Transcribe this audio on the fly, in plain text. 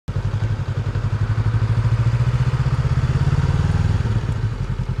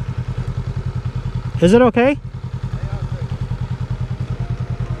Is it okay?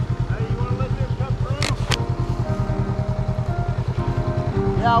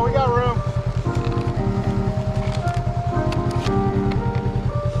 Yeah, we got room.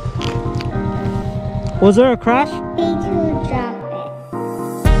 Was there a crash? Drop it.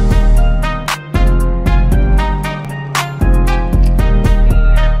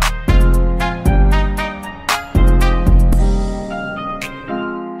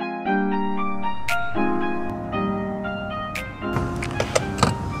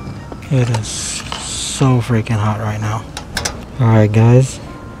 It is so freaking hot right now. Alright guys,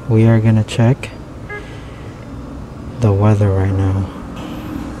 we are gonna check the weather right now.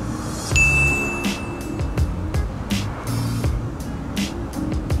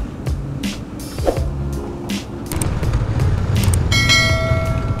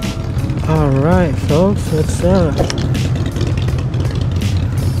 Alright folks, what's up?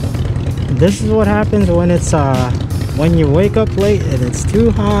 This is what happens when it's when you wake up late and it's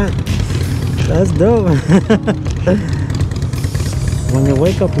too hot. That's dope. When you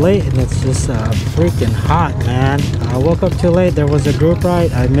wake up late and it's just freaking hot, man. I woke up too late. There was a group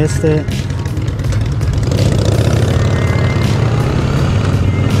ride. I missed it.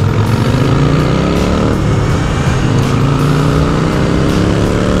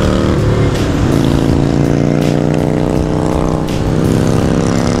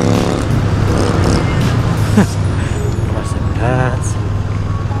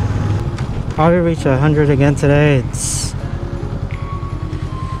 Probably reach 100 again today. It's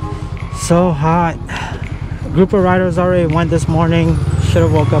so hot. A group of riders already went this morning. Should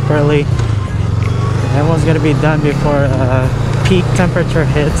have woke up early. Everyone's gonna be done before peak temperature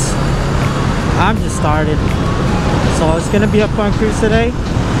hits. I'm just started, so it's gonna be a fun cruise today.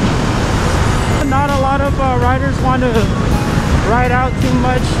 Not a lot of riders want to ride out too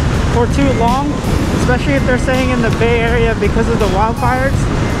much for too long, especially if they're staying in the Bay Area because of the wildfires.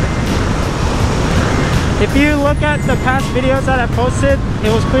 If you look at the past videos that I posted,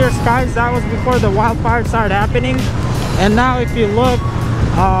 it was clear skies. That was before the wildfires started happening. And now if you look,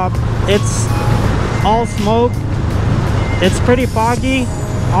 it's all smoke. It's pretty foggy.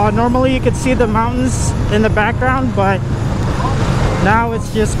 Normally you could see the mountains in the background, but now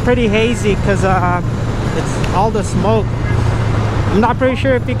it's just pretty hazy because it's all the smoke. I'm not pretty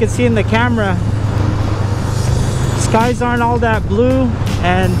sure if you can see in the camera. Skies aren't all that blue,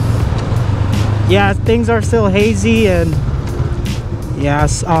 and yeah, things are still hazy, and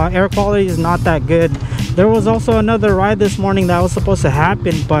yes, air quality is not that good. There was also another ride this morning that was supposed to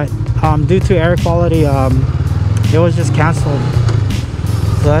happen, but due to air quality, it was just canceled.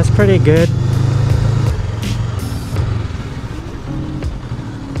 So that's pretty good.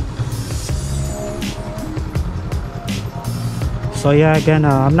 So yeah, again,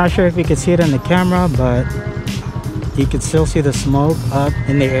 I'm not sure if you can see it in the camera, but you can still see the smoke up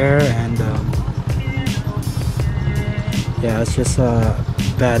in the air, and yeah, it's just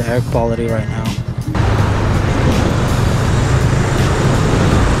bad air quality right now.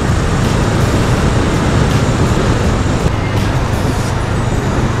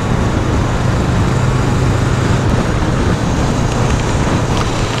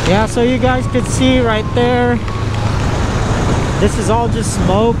 Yeah, so you guys could see right there, this is all just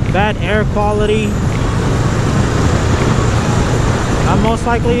smoke, bad air quality. I'm most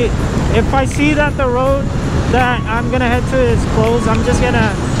likely, if I see that the road that I'm gonna head to is closed, I'm just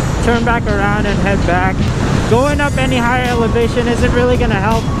gonna turn back around and head back. Going up any higher elevation isn't really gonna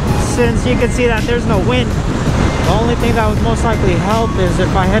help, since you can see that there's no wind. The only thing that would most likely help is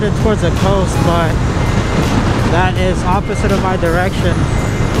if I headed towards the coast, but that is opposite of my direction.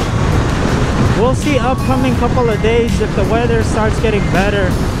 We'll see upcoming couple of days if the weather starts getting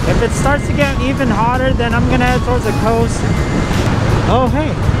better. If it starts to get even hotter, then I'm gonna head towards the coast. Oh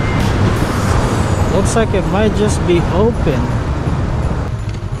hey, looks like it might just be open.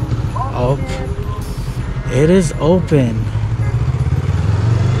 Oh, it is open.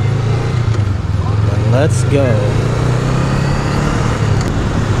 Then let's go.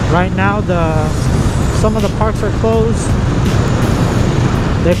 Right now some of the parks are closed.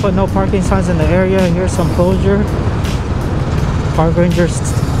 They put no parking signs in the area. Here's some closure. Park rangers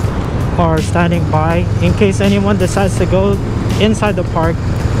are standing by in case anyone decides to go inside the park.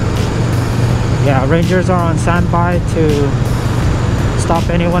 Yeah, rangers are on standby to stop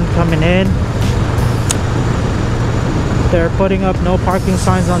anyone coming in. They're putting up no parking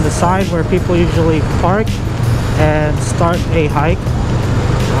signs on the side where people usually park and start a hike.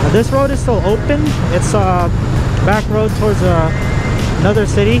 This road is still open. It's a back road towards another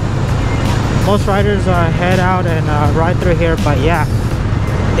city. Most riders head out and ride through here, but yeah,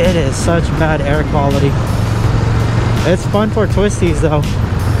 It is such bad air quality. It's fun for twisties though.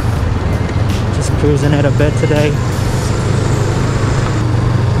 Just cruising it a bit today.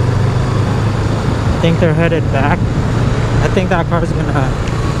 I think they're headed back. I think that car's gonna,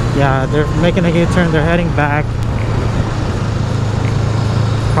 yeah, they're making a U-turn. They're heading back.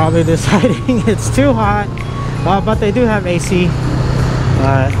 Probably deciding it's too hot. But they do have AC.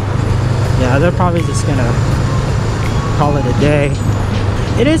 But yeah, they're probably just gonna call it a day.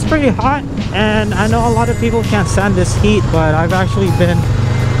 It is pretty hot, and I know a lot of people can't stand this heat, but I've actually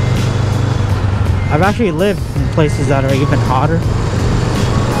lived in places that are even hotter.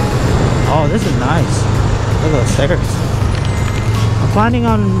 Oh, this is nice. Look at those stickers. I'm planning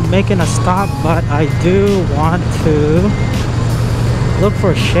on making a stop, but I do want to look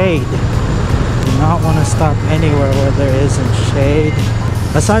for shade. Do not want to stop anywhere where there isn't shade.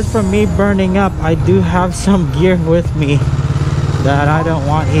 Aside from me burning up, I do have some gear with me that I don't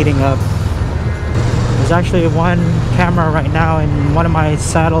want heating up. There's actually one camera right now in one of my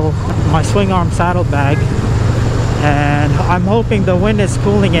swing arm saddle bag, and I'm hoping the wind is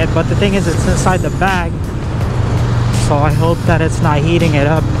cooling it, but the thing is it's inside the bag, so I hope that it's not heating it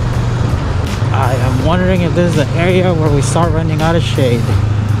up. I am wondering if this is the area where we start running out of shade.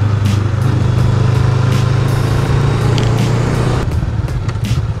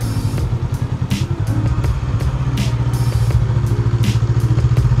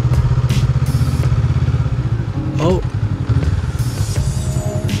 Oh.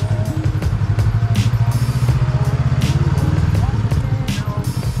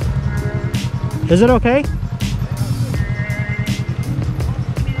 Is it okay?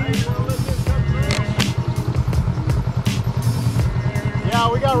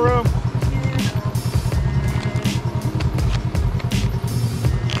 Yeah, we got room.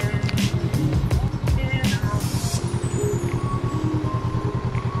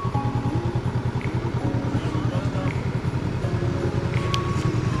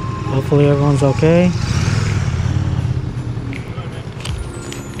 Hopefully everyone's okay.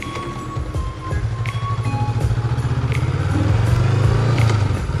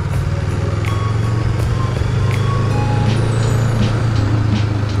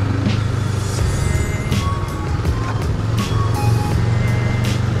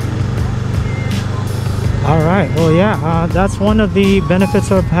 Alright, well yeah, that's one of the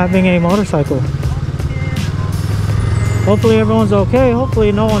benefits of having a motorcycle. Hopefully everyone's okay.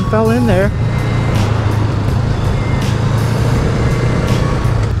 Hopefully no one fell in there.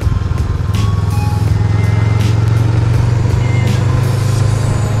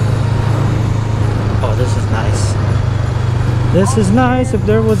 Oh, this is nice. This is nice if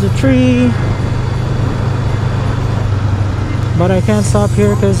there was a tree. But I can't stop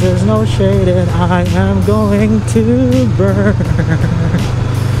here because there's no shade and I am going to burn.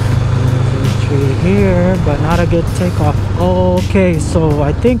 Here, but not a good takeoff. Okay, so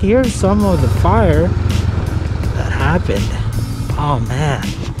I think here's some of the fire that happened. Oh man.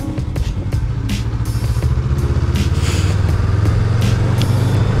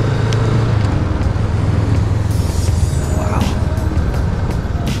 Wow.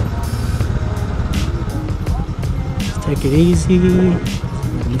 Let's take it easy.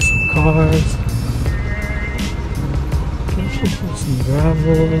 Need some cars. Some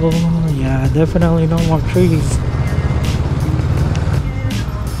gravel. Yeah, definitely no more trees.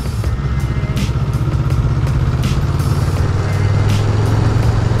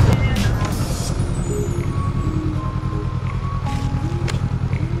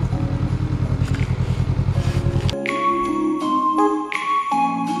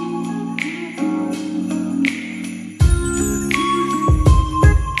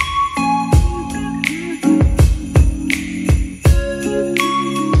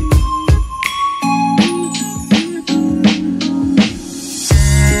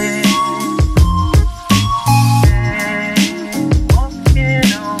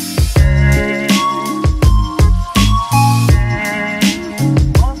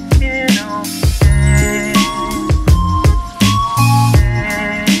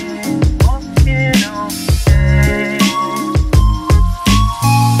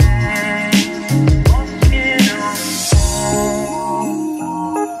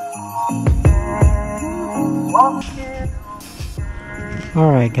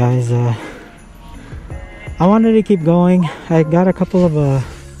 Alright guys, I wanted to keep going. I got a couple of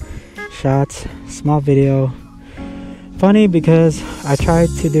shots, small video. Funny because I tried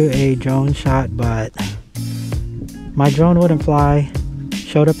to do a drone shot, but my drone wouldn't fly.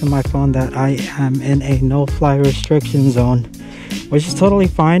 Showed up in my phone that I am in a no-fly restriction zone, which is totally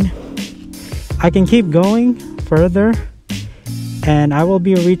fine. I can keep going further, and I will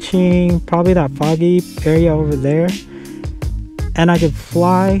be reaching probably that foggy area over there, and I could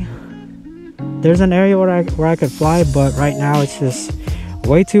fly. There's an area where I could fly, but right now it's just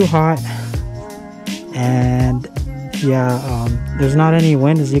way too hot. And yeah, there's not any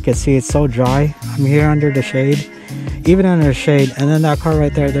wind. As you can see, it's so dry. I'm here under the shade, even under the shade. And then that car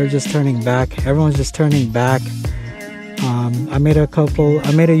right there, they're just turning back. Everyone's just turning back. I made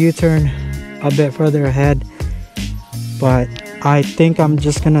a U-turn a bit further ahead, but I think I'm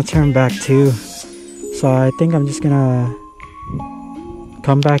just gonna turn back too. So I think I'm just gonna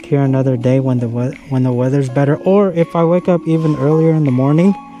come back here another day when the weather's better, or if I wake up even earlier in the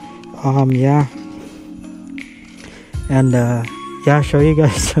morning. Yeah, and yeah, show you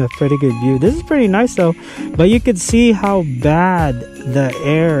guys a pretty good view. This is pretty nice though, but you could see how bad the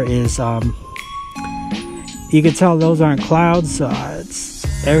air is. You can tell those aren't clouds. It's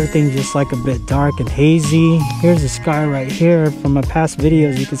everything just like a bit dark and hazy. Here's the sky right here. From my past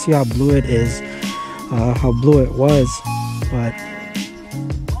videos, you can see how blue it is, how blue it was. But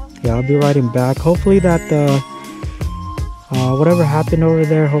yeah, I'll be riding back. Hopefully that whatever happened over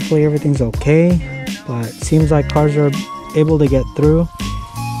there, hopefully everything's okay. But it seems like cars are able to get through.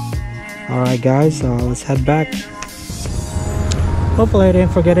 Alright guys, let's head back. Hopefully I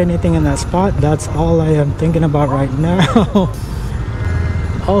didn't forget anything in that spot. That's all I am thinking about right now.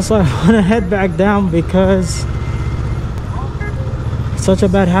 Also, I want to head back down because it's such a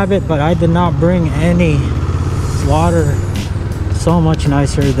bad habit, but I did not bring any water. So much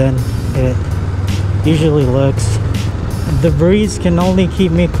nicer than it usually looks. The breeze can only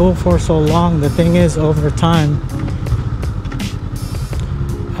keep me cool for so long. The thing is, over time,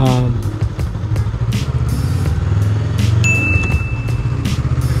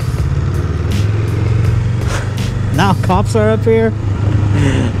 now cops are up here.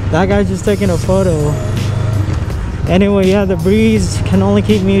 That guy's just taking a photo. Anyway, yeah, the breeze can only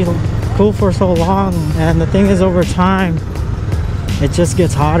keep me cool for so long, and the thing is, over time it just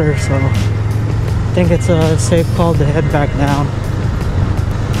gets hotter. So I think it's a safe call to head back down.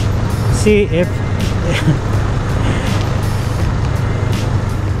 See,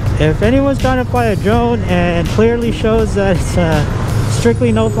 if anyone's trying to fly a drone and clearly shows that it's a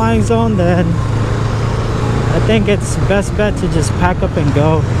strictly no flying zone, then I think it's best bet to just pack up and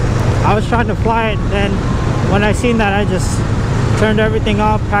go. I was trying to fly it, and then when I seen that, I just turned everything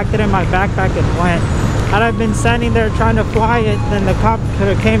off, packed it in my backpack, and went. Had I been standing there trying to fly it, then the cop could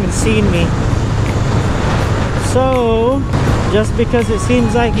have came and seen me. So just because it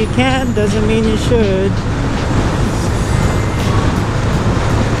seems like you can doesn't mean you should.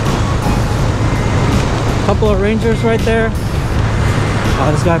 Couple of Rangers right there.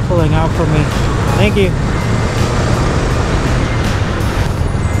 Oh, this guy pulling out for me. Thank you.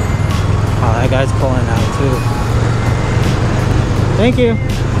 Oh, that guy's pulling out too. Thank you.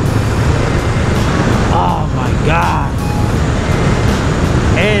 Oh my god.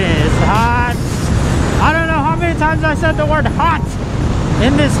 It is hot. I don't know how many times I said the word hot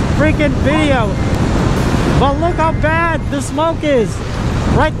in this freaking video. But look how bad the smoke is.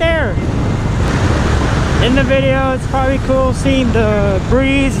 Right there. In the video, it's probably cool seeing the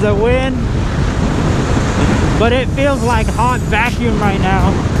breeze, the wind. But it feels like hot vacuum right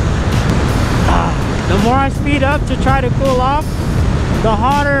now. The more I speed up to try to cool off, the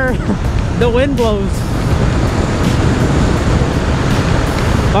hotter the wind blows.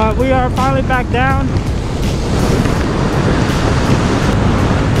 But we are finally back down.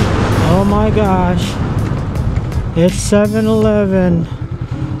 Oh my gosh. It's 7-Eleven.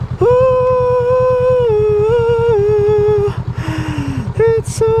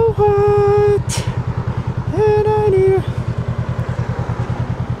 It's so hot. And I need...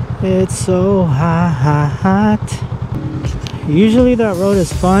 It's so hot. Usually that road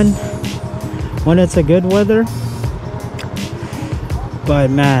is fun when it's a good weather,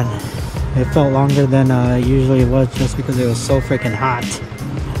 but man, it felt longer than it usually was just because it was so freaking hot.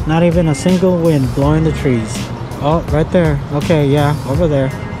 Not even a single wind blowing the trees. Oh, right there. Okay, yeah, over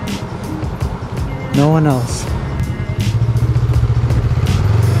there. No one else.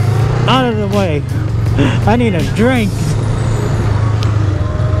 Out of the way. I need a drink.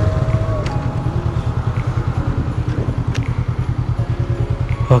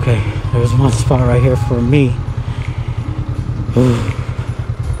 Okay, there's one spot right here for me. Ooh.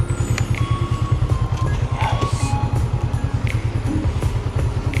 Yes.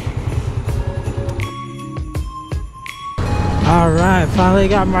 Alright, finally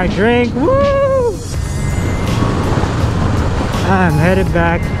got my drink. Woo! I'm headed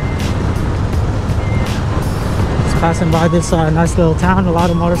back. Just passing by this nice little town. A lot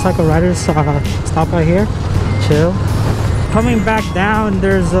of motorcycle riders stop by here, chill. coming back down,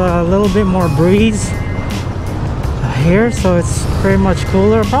 there's a little bit more breeze here, so it's pretty much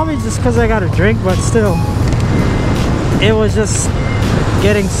cooler. Probably just because I got a drink, but still, it was just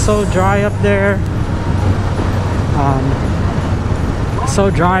getting so dry up there. So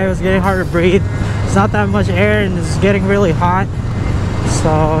dry, it was getting hard to breathe. It's not that much air and it's getting really hot,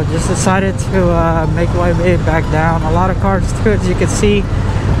 so just decided to make my way back down. A lot of cars too, as you can see,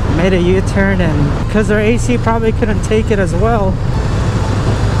 made a U-turn, and because their AC probably couldn't take it as well,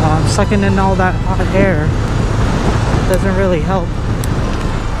 sucking in all that hot air doesn't really help.